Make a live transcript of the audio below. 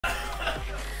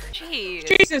Jeez.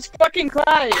 Jesus fucking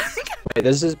Christ. Wait,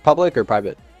 this is public or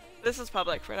private? This is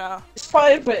public for now. It's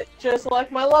private, just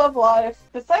like my love life.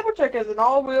 The Cybertruck is an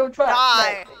all-wheel truck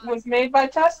Die. that was made by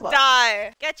Tesla.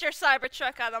 Die! Get your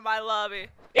Cybertruck out of my lobby.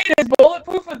 It is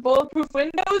bulletproof with bulletproof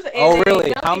windows. And Oh a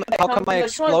really? dummy that How comes come I in the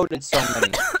trunk. exploded so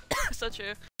many? So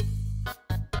true.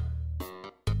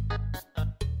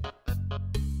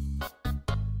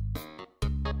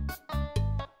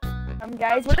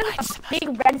 Guys, what is a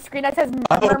big red screen that says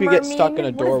I hope you get meme? stuck in a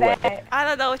What is doorway. that? I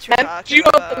don't know what you're And talking shoot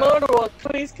up the about. motor will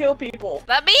please kill people.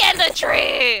 Let me in the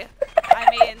tree! I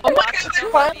mean, Oh my not god, the they're tree,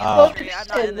 finally I'm not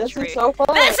broken in the This tree. is so fun.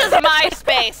 This is my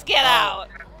space! Get out!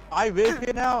 I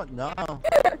ripping out? No.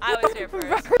 I was here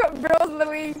first. Bro's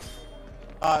literally. It's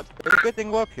a good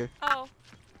thing we're up here. Oh.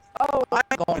 Oh. I'm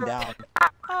going down.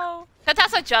 Oh.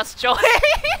 Contessa just joined.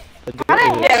 The dude How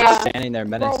the is hell? standing there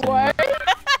Bro, menacing. what?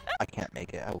 I can't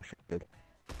make it. I wish I could.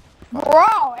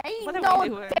 Bro, ain't What are no we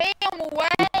doing? damn way.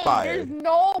 Fired. There's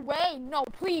no way. No,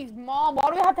 please, Mom. Why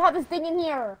do we have to have this thing in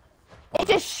here? It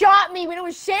just shot me when it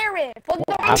was sheriff. For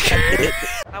no reason.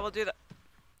 I will do that.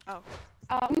 Oh.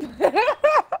 Oh.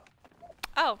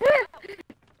 Oh.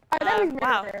 I thought it was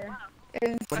Wow. murder. It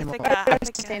was What I am I think, about? I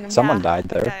think, Stand Someone yeah. died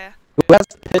there. Yeah, Who has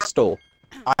a pistol?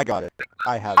 I got it.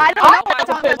 I have I it. don't know Why, what's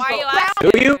on why, this why are you boat. asking?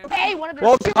 Do you? Hey, one of the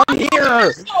Well, come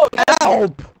here!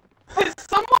 Help!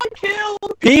 Someone killed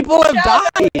People have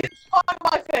Shadow died! on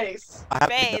my face. I have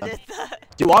Babe, it. it's the...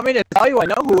 Do you want me to tell you? I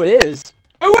know who it is.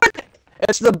 Who is it?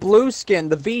 It's the blue skin,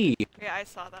 the V. Yeah, I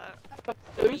saw that.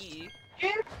 Who's V.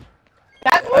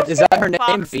 That's what Is that her name,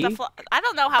 Fox, V? I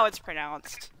don't know how it's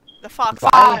pronounced. The Fox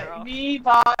Vi? girl.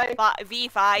 V5. V5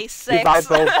 V5 6.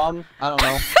 Bobom? I don't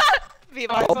know.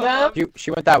 V5 Oh, Bobom. she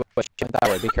went that way. She went that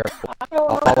way. Be careful.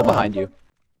 I'll follow behind you.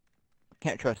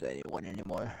 Can't trust anyone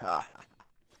anymore. Oh.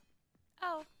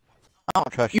 I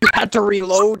don't trust You had to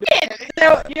reload.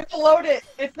 No, you have to load it.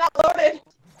 It's not loaded.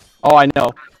 Oh, I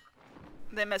know.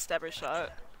 They missed every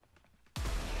shot.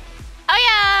 Oh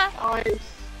yeah! Nice.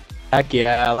 Heck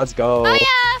yeah, let's go. Oh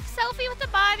yeah! Selfie with the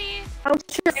body!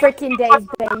 Count your freaking days,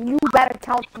 babe. You better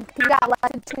count them. You got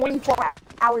less than 24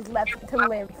 hours left to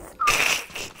live.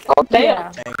 Oh damn.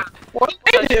 Yeah. Dang. What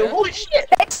did they do? Holy shit.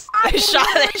 They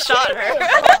shot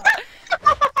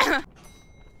her.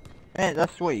 Man,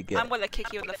 that's what you get. I'm gonna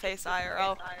kick you in the face,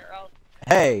 IRL.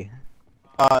 Hey,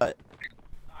 I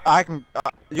can,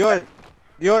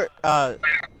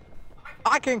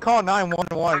 I can call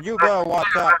 911. You better watch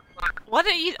out. What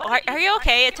are you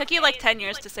okay? It took you like 10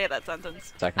 years to say that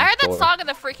sentence. Second I heard that floor. song in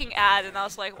the freaking ad and I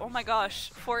was like, oh my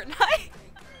gosh, Fortnite.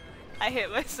 I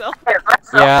hit myself.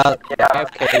 Yeah,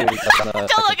 AFK was on the Don't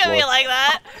second look at me floor. like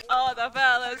that. Oh, the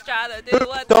fellas trying to do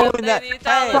what Don't them that- they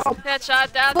tell us. Get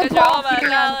shot down, control my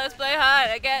now, let's play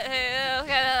hard and get hit.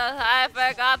 I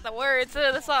forgot the words to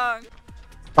the song.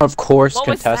 Of course, What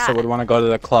was Contessa that? would want to go to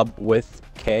the club with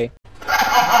K.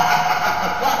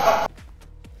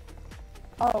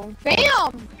 Oh,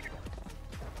 damn!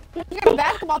 You got a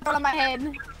basketball thrown on my head.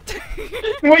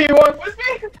 Were you on with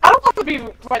me? I don't want to be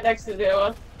right next to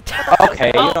Dylan.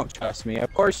 Okay, Oh. you don't trust me.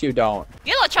 Of course you don't.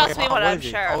 You don't trust Wait, me what when I'm is it?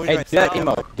 sure. Oh, Hey, do that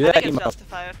emote. Do I that think it's emote.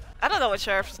 justified. I don't know what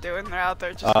sheriff's doing. They're out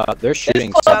there just. They're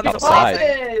shooting This stuff club is outside.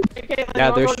 busted. Okay, then Yeah,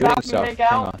 we'll they're go shooting down and stuff. make Hang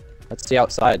out. on. Let's see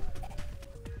outside.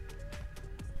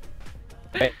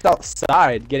 Hey, it's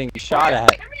outside getting shot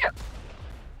at.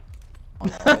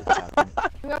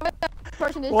 Whoever the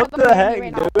person is, What shut the fuck up heck,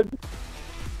 right now. dude?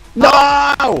 No!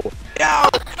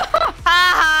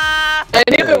 Ha I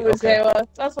knew it was Okay. Zayla.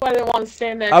 That's why I didn't want to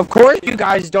stand there. Of course you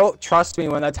guys don't trust me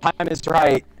when the time is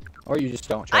right. Or you just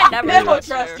don't trust I me. never Never trust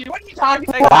trust you. you. What are you talking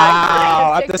Exactly. about?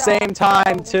 Wow, at the TikTok. same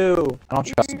time too. I don't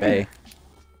trust Bay.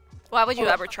 Why would you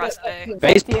ever trust Bay?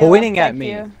 Bay's Thank you, pointing at thank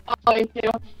me. you. Oh, thank you.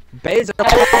 Bay's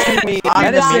approaching me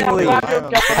I'm menacingly.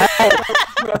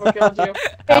 Whoever killed you.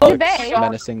 Hey, Bay.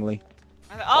 Menacingly.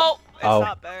 Oh, it's Oh.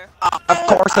 not Bay. Of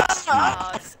course it's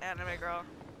Oh, it's anime girl.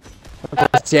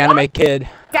 it's the anime kid.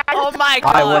 Guys, Oh my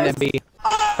Why god. wouldn't it be?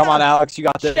 Come on, Alex, you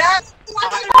got this. Yes!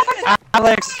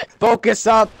 Alex, focus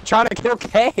up. Trying to kill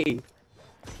K.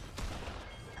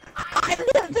 What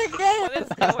is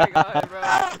going on, bro?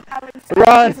 Alex,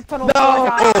 Run. just put a No. four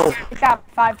times. He got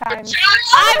 5 times.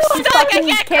 I'm stuck. I Fucking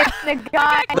can't. kick the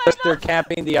guy. They're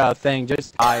camping the thing.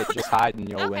 Just hide and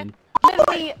you'll win.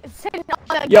 Literally sitting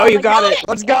on the Yo, ground you like, got "Oh, it.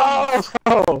 Let's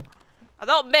go. I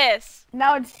don't miss.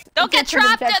 Now it's Don't get it's your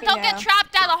trapped. objective Don't get now.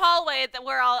 trapped down the hallway that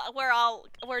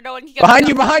where no one can get Behind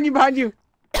you, behind you, behind you.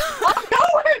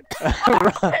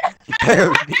 Run.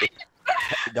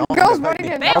 Don't Girls hurt running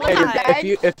me. in Babe, there. look Okay, at that.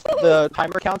 if the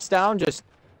timer counts down, just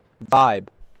vibe,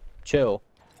 chill.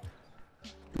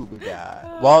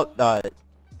 Well,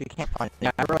 You can't find it.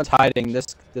 Yeah, everyone's hiding.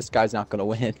 This guy's not gonna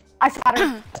win. I shot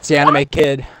her. It's the anime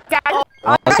kid. Guys,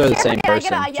 Unless they're the okay, same I person,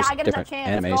 get just a different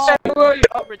chance. animes. Let's go.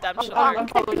 Redemption I'm arc.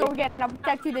 following you. I'll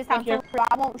protect you this time. Thank you. So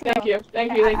I won't Thank you.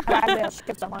 Thank you. Thank you. I will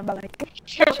skip someone, but like.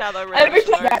 Shadow Every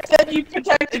redemption time arc. you said you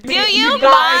protected me, Do you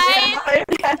died.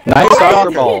 Nice soccer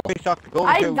ball. Fish off the gold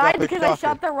I too, died fish because I off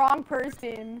shot it. the wrong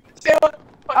person. Say what?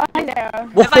 I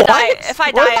know. If I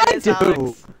die, What it is did I do?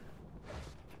 Alex.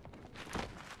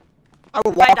 I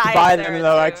would If I walk die, by it's them there and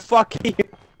they're like, too. "Fuck you."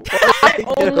 I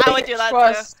I would do that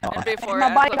trust. too. And before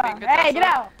My body flipping gun. Hey, get Gaddafi.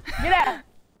 out! Get out!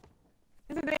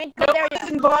 This is the No area.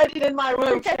 one's invited in my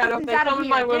room, Protect Shadow. us If they out of come in here.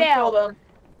 my room, Get kill out. them.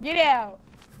 Get out!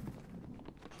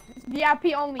 It's VIP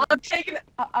only. I'm taking it.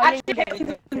 I'll Actually, get he's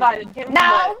it. invited. Get him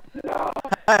No! No.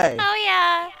 Hey. Oh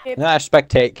yeah. And then I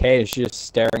spectate Kay. She's just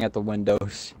staring at the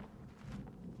windows.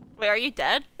 Wait, are you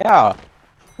dead? Yeah,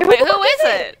 Wait, who is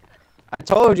it? I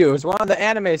told you it was one of the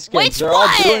anime skins. Which They're all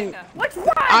one? doing. Which one?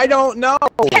 I don't know.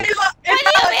 What do you mean,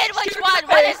 which one?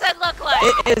 What does it look like?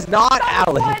 It is not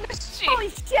Alex. Holy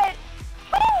shit!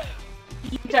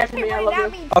 You protected me. I Right love now,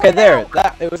 you. me. Okay, there.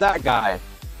 It was that guy.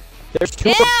 There's two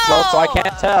of them, though, so I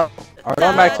can't tell. Are we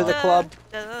going back to the club?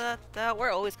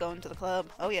 We're always going to the club.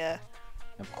 Oh yeah.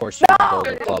 Of course you No! can go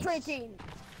to the I'm club. drinking.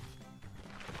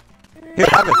 Here,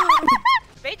 have it.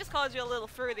 Bay just called you a little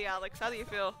fruity, Alex. How do you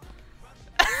feel?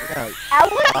 Yeah.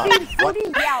 Alex being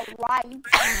fruity? Yeah, right.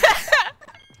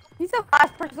 He's the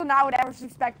last person I would ever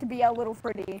suspect to be a little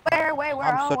fruity. Where?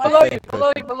 I'm Oh, such what? a Below you. fan.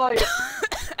 Below you. Below you.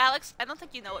 Alex, I don't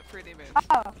think you know what fruity means.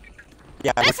 Oh,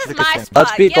 Yeah, This that's is a good my thing. spot.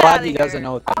 Let's be Get glad outta he doesn't here.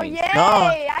 know what that oh means. yay! No.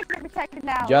 I can protect it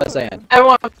now. Just saying. I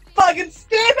want to fucking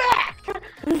stay back.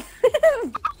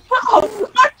 I'll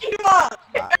fuck you up.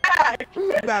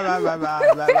 Get back.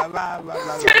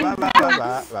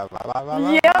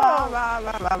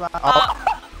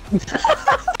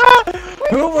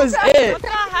 Who was it? What the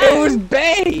heck? It was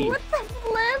Bay! What the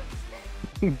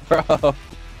flip? Bro.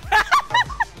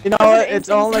 You know what? It's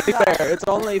only fair. It's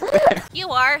only fair. You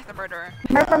are the murderer.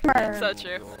 Murmur. So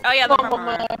true. Oh yeah, the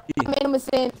murderer. I made a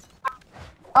mistake.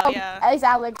 Oh, Oh, yeah. it's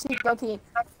Alex. He's guilty.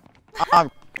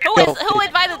 I'm Who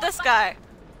invited this guy?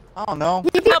 I don't know.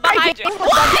 He Oh, behind you.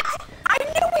 What? I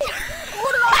knew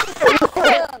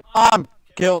it! I'm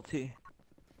guilty.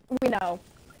 We know.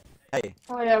 Hey.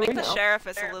 Oh yeah, I we think the know. sheriff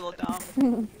is a little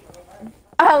dumb.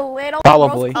 A little.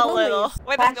 Probably. A little.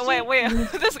 Wait, wait.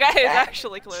 This guy is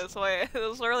actually close. Wait, it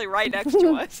was literally right next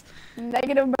to us.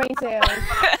 Negative brain cells.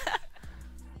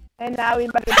 And now we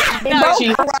better No, get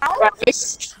Jesus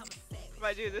Christ.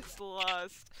 My dude is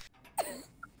lost.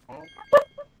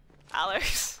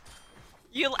 Alex.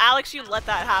 Alex, you let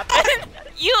that happen.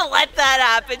 You let that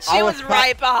happen. She I was was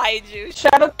right behind you.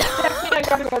 Shut up. Protect me. I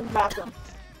gotta go to the bathroom.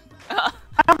 I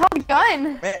don't have a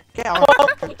gun. Man, get out.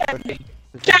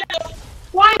 Shadow,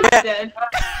 why are you dead?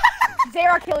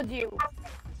 Zara killed you.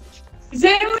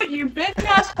 Zayla, you bitch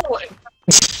ass boy.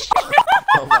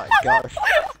 Oh my gosh.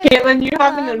 Caitlin, you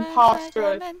have an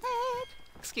imposter.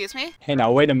 Excuse me? Hey,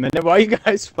 now wait a minute. Why are you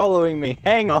guys following me?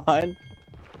 Hang on.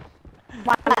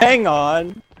 Hang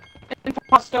on.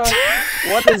 Imposter.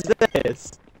 What is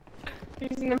this?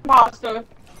 He's an imposter.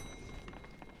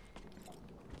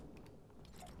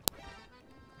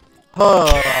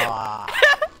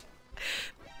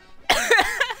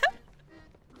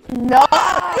 No.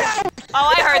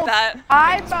 Oh, I heard that.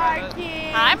 Hi,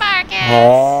 Marky. Hi, Marcus.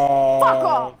 Fuck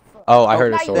off. Oh, I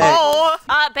heard a Now you sword. dead.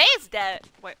 Oh, Bay's dead.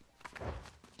 Wait.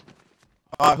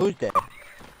 Who's dead?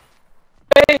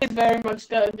 Bay is very much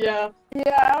dead, yeah.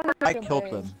 Yeah, I don't know. I killed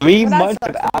them. 3 But that months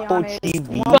sucks, of to be Apple honest.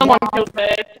 TV. Someone killed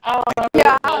Bay. I don't know.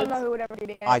 Yeah, I don't know who would ever do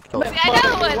that. I killed them. See, I know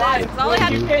who it is. 'Cause all I had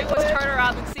to do was turn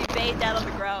around and see Bay dead on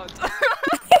the ground.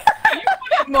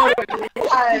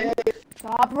 Why?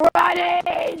 Stop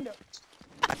running.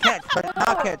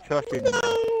 I can't trust you anymore.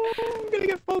 I'm gonna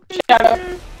get focused. Shut up.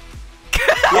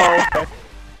 Oh, okay.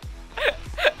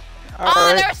 Oh,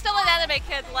 Alright. there's still an anime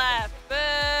kid left.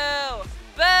 Boo!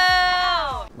 Boo!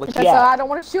 What's Because that? I don't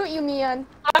want to shoot you, man.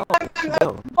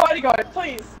 No. Bodyguard,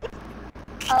 please.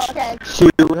 Oh, okay.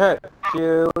 Shoot her!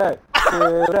 Shoot her!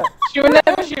 Shoot her! She would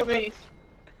never shoot me.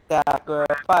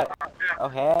 Sacrifice!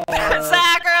 Okay.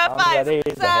 Sacrifice! ready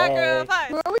to Sacrifice!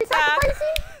 Who are we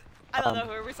sacrificing? I don't know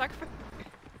who are we sacrificing.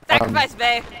 Sacrifice,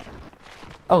 Bay.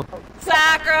 Oh.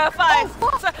 Sacrifice!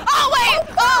 Oh, wait!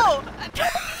 Oh!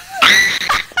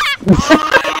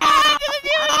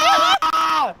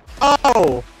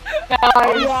 Oh!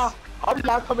 Nice. I'm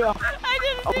not coming off. I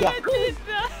didn't Oh, think yeah. I did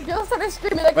that. You just started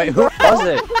screaming like Wait, who was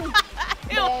it?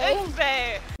 It was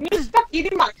Bay. You stop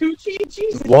eating my coochie?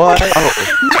 Jesus. What?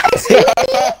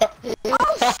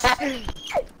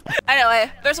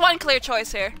 Anyway, there's one clear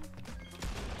choice here.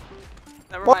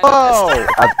 Never mind. Whoa!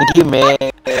 I think you made.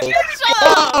 Shut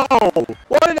up! Whoa!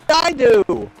 What did I do?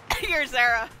 You're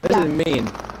Zara. This is mean.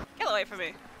 Get away from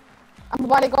me. I'm a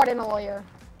bodyguard and a lawyer.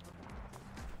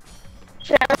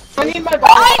 I need my I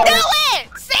ball. knew it!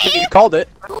 See? You called it.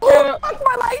 Fuck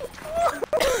my life!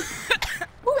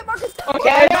 Who hit Marcus? Okay,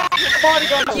 I got my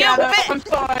bodyguard. You bit- I'm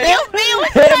sorry. You me was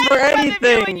Hit him right for in front of you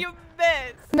anything. and you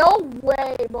missed. No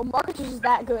way, but Marcus is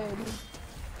that good.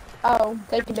 Oh,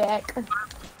 take it back.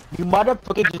 You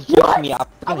motherfucker just jumped me. I I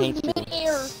fucking was hate you.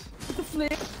 mid-air. With the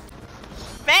flip.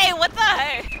 Faye, what the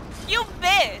heck? You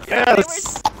missed.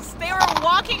 Yes. They were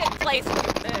walking in place and you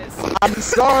missed. I'm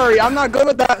sorry. I'm not good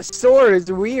with that sword. It's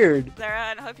weird.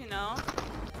 Zara, I hope you know.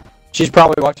 She's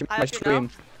probably watching I my hope you know. stream.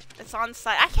 It's on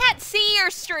site. I can't see your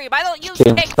stream. I don't use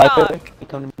James, TikTok. Sniper,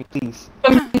 come to me, please.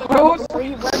 Where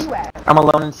you at? I'm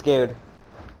alone and scared.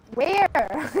 Where?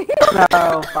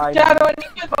 No, fine. Shadow, I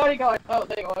need my bodyguard. Oh,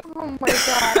 there you are. Oh my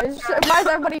gosh. Why does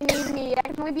everybody need me? I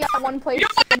can only be at one place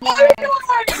at What are you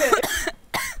once. doing?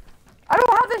 I don't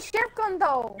have the sheriff gun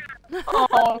though.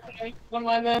 Oh, okay. Never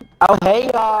mind then. Oh, hey,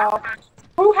 y'all.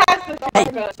 Who has the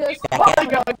shotgun? Just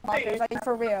Bodyguard, Marcus, please. like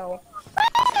for real.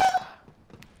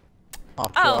 Oh,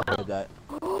 Oh. I heard that.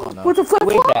 Oh no. What the flip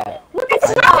Wait, flop? that. What the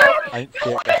flip? I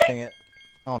dang it.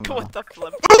 Oh no. What the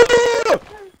flip?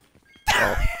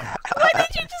 Oh. Why did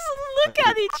you just look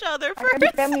at each other I gotta be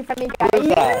first? family friendly Who's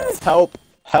guys. that? Help!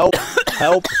 Help!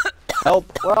 Help! Help!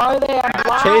 Where are they? I'm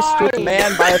blind. Chased with a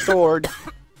man by a sword.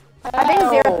 I think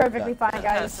Zero Help. perfectly fine,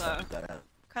 guys.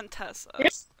 Contessa.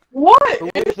 Yes. What? Who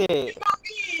is it? Not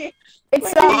me.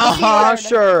 It's Uh-huh, weird.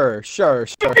 sure.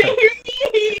 What do you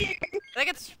mean? I think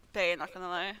it's Faye, not gonna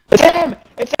lie. It's him!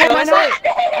 It's him! Oh, I is know it?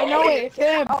 it! I know it! It's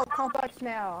him! Oh, complex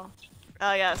now.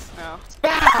 Oh yes, no.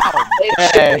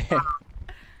 Hey!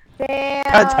 Damn.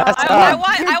 Contessa. I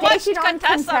watched dating on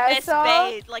Contessa miss Contessa?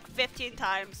 Faye like 15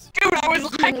 times. Dude, I was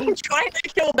like trying to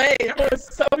kill May. It was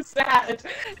so sad.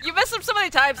 You missed him so many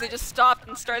times they just stopped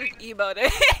and started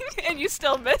emoting, and you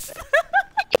still missed.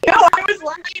 Yo, I was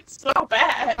laughing so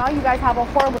bad. Now you guys have a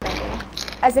horrible day.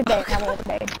 As a day, have a horrible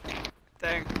day.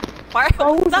 Dang. Why?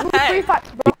 Bro, What the heck?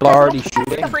 People are already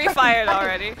shooting. Pre-fired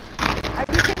already.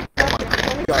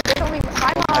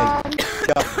 Hi, Mom.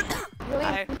 Really?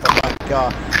 Hi. Oh my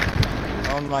god.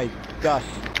 Oh my gosh.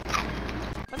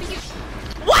 What did you?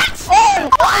 What? Oh,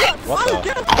 what? What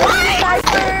the?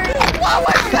 Sniper! Oh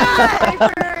my god!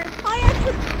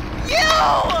 Sniper! You!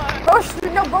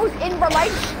 Bro's in real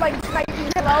life, like,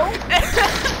 sniping, hello?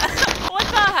 What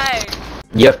the heck?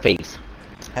 Your face.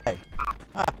 Hey.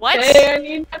 What? Hey, I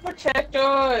need my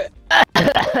protector.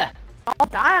 I'll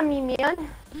die on me, man.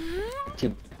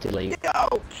 Too late.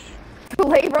 Yo!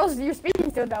 Hey, Rose, you're speaking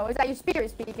still, though. Is that your spirit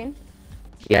speaking?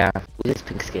 Yeah, with this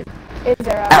pink skin. Is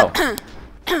there Ow!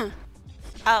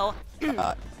 Oh.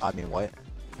 I mean what?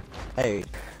 Hey.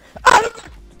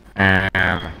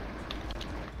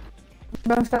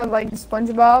 Bro sounds like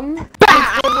SpongeBob. Word.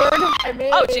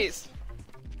 Oh jeez.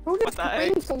 Who What just the heck?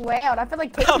 screams so loud? I feel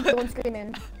like Casey's the one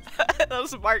screaming. That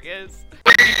was Marcus.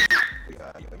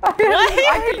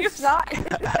 I could not.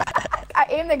 I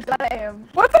aimed the gun at him.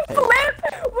 What the flip?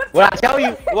 What What I tell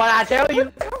you? What I tell you?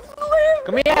 the flip?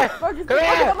 Come here! Marcus, Come here!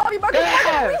 I love you,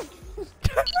 Marcus.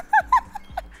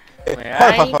 Come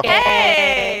here!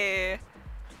 Hey!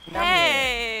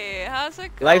 Hey! How's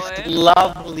it going? Life's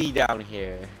lovely down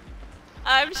here.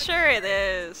 I'm sure it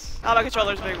is. Oh, my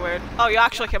controller's being weird. Oh, you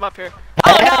actually came up here.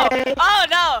 Oh no! Oh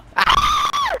no!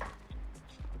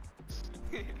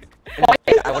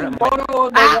 I wouldn't Mono,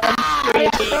 Why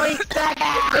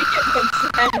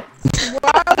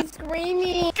are you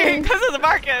screaming? Because of the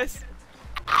Marcus.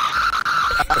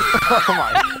 Oh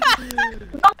my.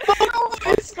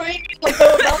 Mono is screaming like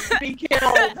they're about to be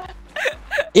killed.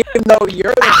 Even though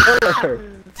you're the killer.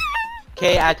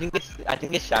 Okay, I think it's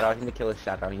Shadow. I think the killer's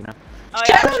Shadow, you know? Oh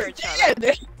yeah, I'm sure it's Shadow.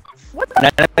 Dead. What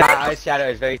the? No, it's Shadow.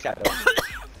 It's very Shadow.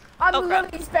 I'm Oh,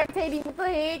 crap. literally spectating the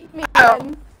hate,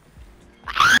 man.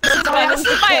 This is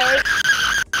my.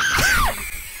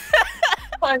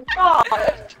 Oh my god.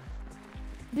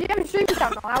 Do you have a stream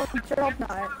channel? I would sure hope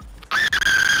not.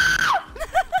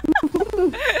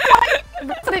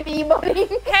 That's an emoting.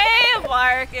 Hey,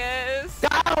 Marcus. No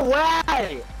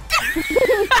way!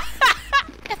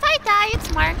 If I die,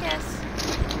 it's Marcus.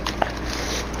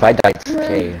 If I die, it's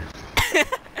okay.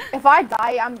 If I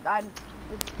die, I'm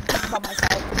it's about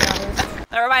myself, to be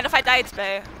honest. Never mind. If I die, it's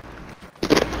Bay.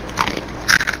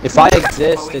 If I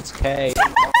exist, it's K.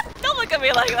 Don't look at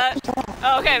me like that.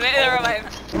 Oh, okay, never mind.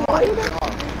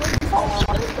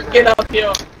 Get up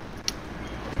here.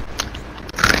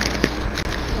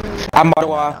 I'm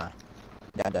Ottawa.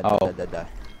 Da, da, Oh. da, da, da.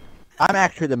 I'm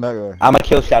actually the murderer. I'm gonna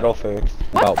kill Shadow first.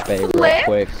 About Bay real Flip?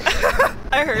 quick.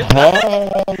 I heard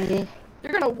that. Hey.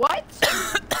 You're gonna what?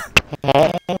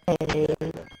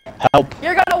 Help.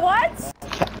 You're gonna what?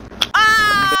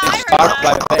 Ah! I heard Sparked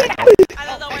by that. Bay. I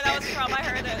don't know where that was from. I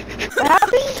heard it. What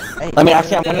happened? Hey, Let me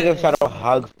actually, I'm gonna give Shadow a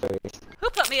hug first. Who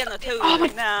put me in the tube? Oh my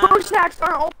Nah. phone snacks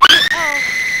aren't open. Oh.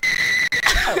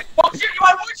 Won't shoot you,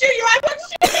 I won't shoot you, I won't shoot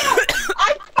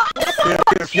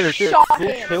you! Shot Who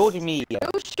him. killed me?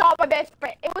 Who shot my best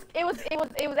friend? It was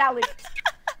Alex.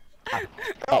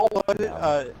 Oh, was it?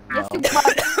 Yes, No. it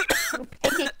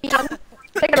was.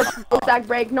 Take a phone snack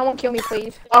break. No one kill me,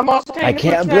 please. I'm also taking I a can't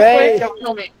quick snack break, breathe. don't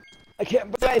kill me. I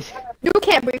can't breathe. You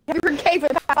can't breathe. Have you been caved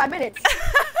for the past 5 minutes?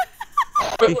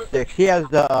 She's sick. She has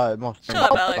the most Shut up,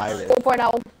 dangerous Alex. virus.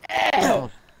 4.0. The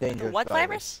most dangerous What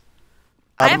virus?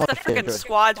 Uh, I the have the most freaking dangerous.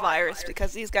 squad virus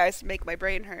because these guys make my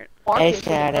brain hurt. Hey,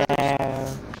 Shadow.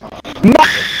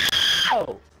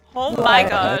 Oh my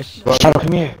gosh. Shadow,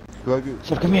 come here. Grogu.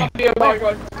 Shadow, come here. Oh my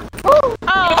god. Oh!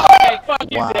 Okay,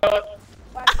 fuck you, Wow. Dylan.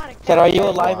 Shadow, are you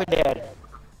alive or dead?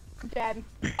 Dead.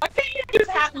 Why can't you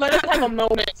just let us have a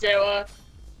moment, Jayla?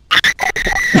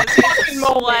 Fucking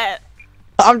sweat.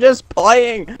 I'm just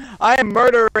playing. I am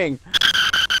murdering.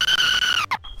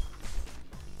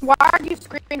 Why are you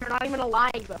screaming? You're not even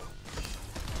alive.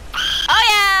 Oh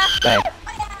yeah! Bay.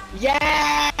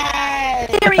 Yay!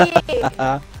 Period.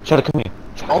 Shadow, come here.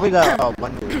 I'll be the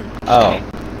one dude. Oh.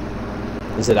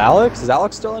 Is it Alex? Is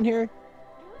Alex still in here?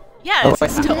 Yes, Oh,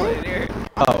 it's still in here.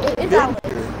 Oh. It's Alex.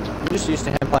 I'm just used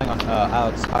to him playing on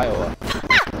Alex, Iowa.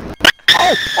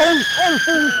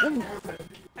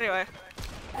 Anyway,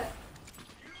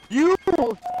 You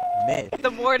missed.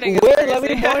 the morning is Wait, let me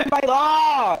crazy. mourn my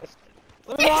loss.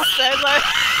 Let me He lost. said like,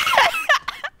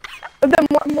 The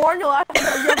more you left, you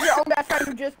have your own best friend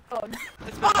who just hugged.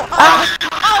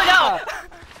 oh no!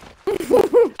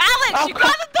 Alex, you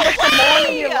got the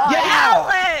play!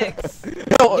 Alex!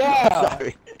 No, Yeah.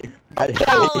 sorry. I hate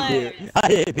Alex. you. I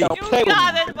hate you. You play with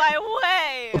got in my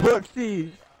way!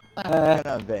 Whoopsies. I'm gonna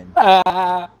avenge.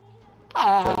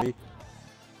 Sorry.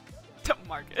 To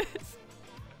Marcus.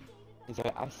 He's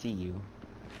like, I see you.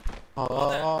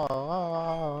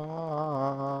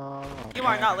 Oh. You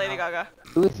are not Lady Gaga.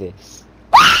 Who is this?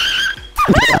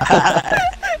 He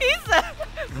said,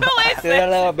 who is They're a this?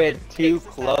 little bit too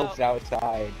close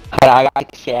outside. I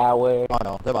got to shower. Oh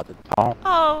no, they're about to.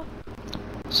 Oh,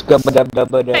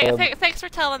 Scrub-a-dub-dub-a-dub. thanks for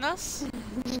telling us.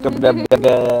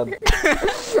 Scrub-a-dub-dub-dub.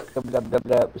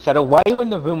 Scrub-a-dub-dub-dub. Shadow, why are you in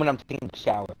the room when I'm taking a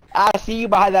shower? I see you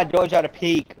behind that door trying to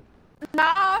peek.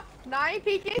 Nah, I ain't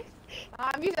peeking.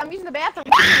 I'm using the bathroom.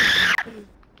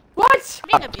 What?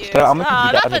 Being abused. Shadow, I'm Oh,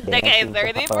 gonna do that nothing other dance decade with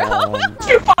 30, the bro. phone.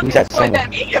 You fucking Who's that point at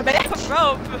singing? me, you bitch!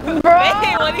 Bro, Bro.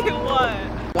 hey, what do you want?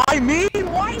 Why me?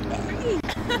 Why me?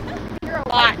 You're a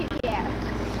white kitty ass.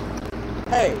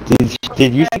 Hey.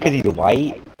 Did you say because he's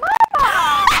white?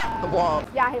 Well,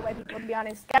 Yeah, I hate white people, to be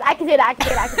honest. God, I can say that, I can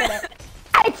say that.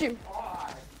 I hate you.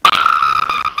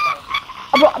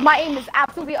 Bro, my aim is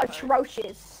absolutely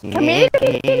atrocious. Come here,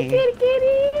 kitty. no.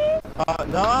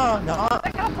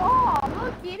 I got a ball.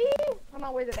 Look, kitty. I don't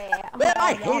know where's it at. Man,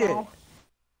 I hate it.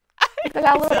 I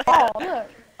got a little ball. Look,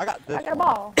 I got this. I got a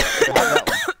ball.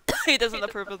 He doesn't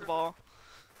approve of the ball.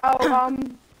 Oh, hold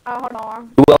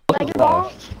on. Who else Like is a ball?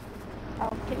 left? Oh,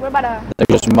 okay, what about a...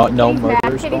 There's no Kitty's mad.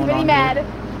 murders Kitty's going really on mad. here.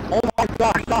 Oh my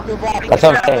gosh, soccer ball. That's what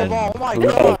I'm Soccer saying. ball, oh my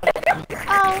Who's god.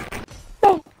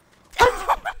 Oh.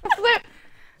 Flip.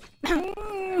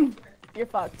 You're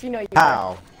fucked. You know you are.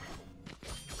 How?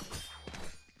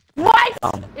 What?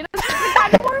 It doesn't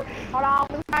time anymore? Hold on,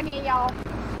 let me try again, y'all.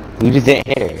 You just didn't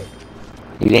hit her.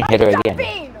 You didn't hit her Stop again.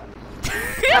 being.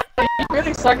 You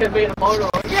really suck at being a mogul.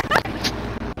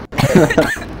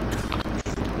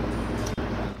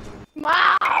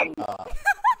 Mom!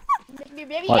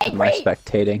 Very What am I angry.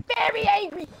 spectating? Very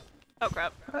angry. Oh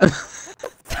crap.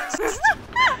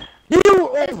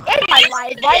 You! In my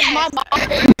life, right? My mom.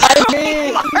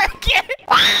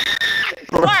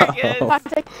 Marcus!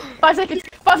 5 seconds.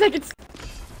 5 seconds.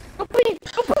 Go please.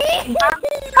 Go please.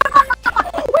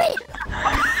 Wait.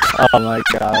 Oh my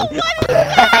god.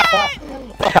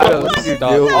 What did you do? Oh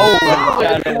my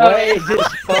god, what is this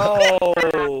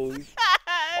pose?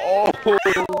 Oh.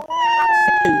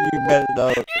 You messed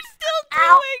up. You're still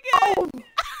doing it!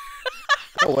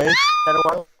 Oh wait.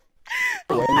 Shadow,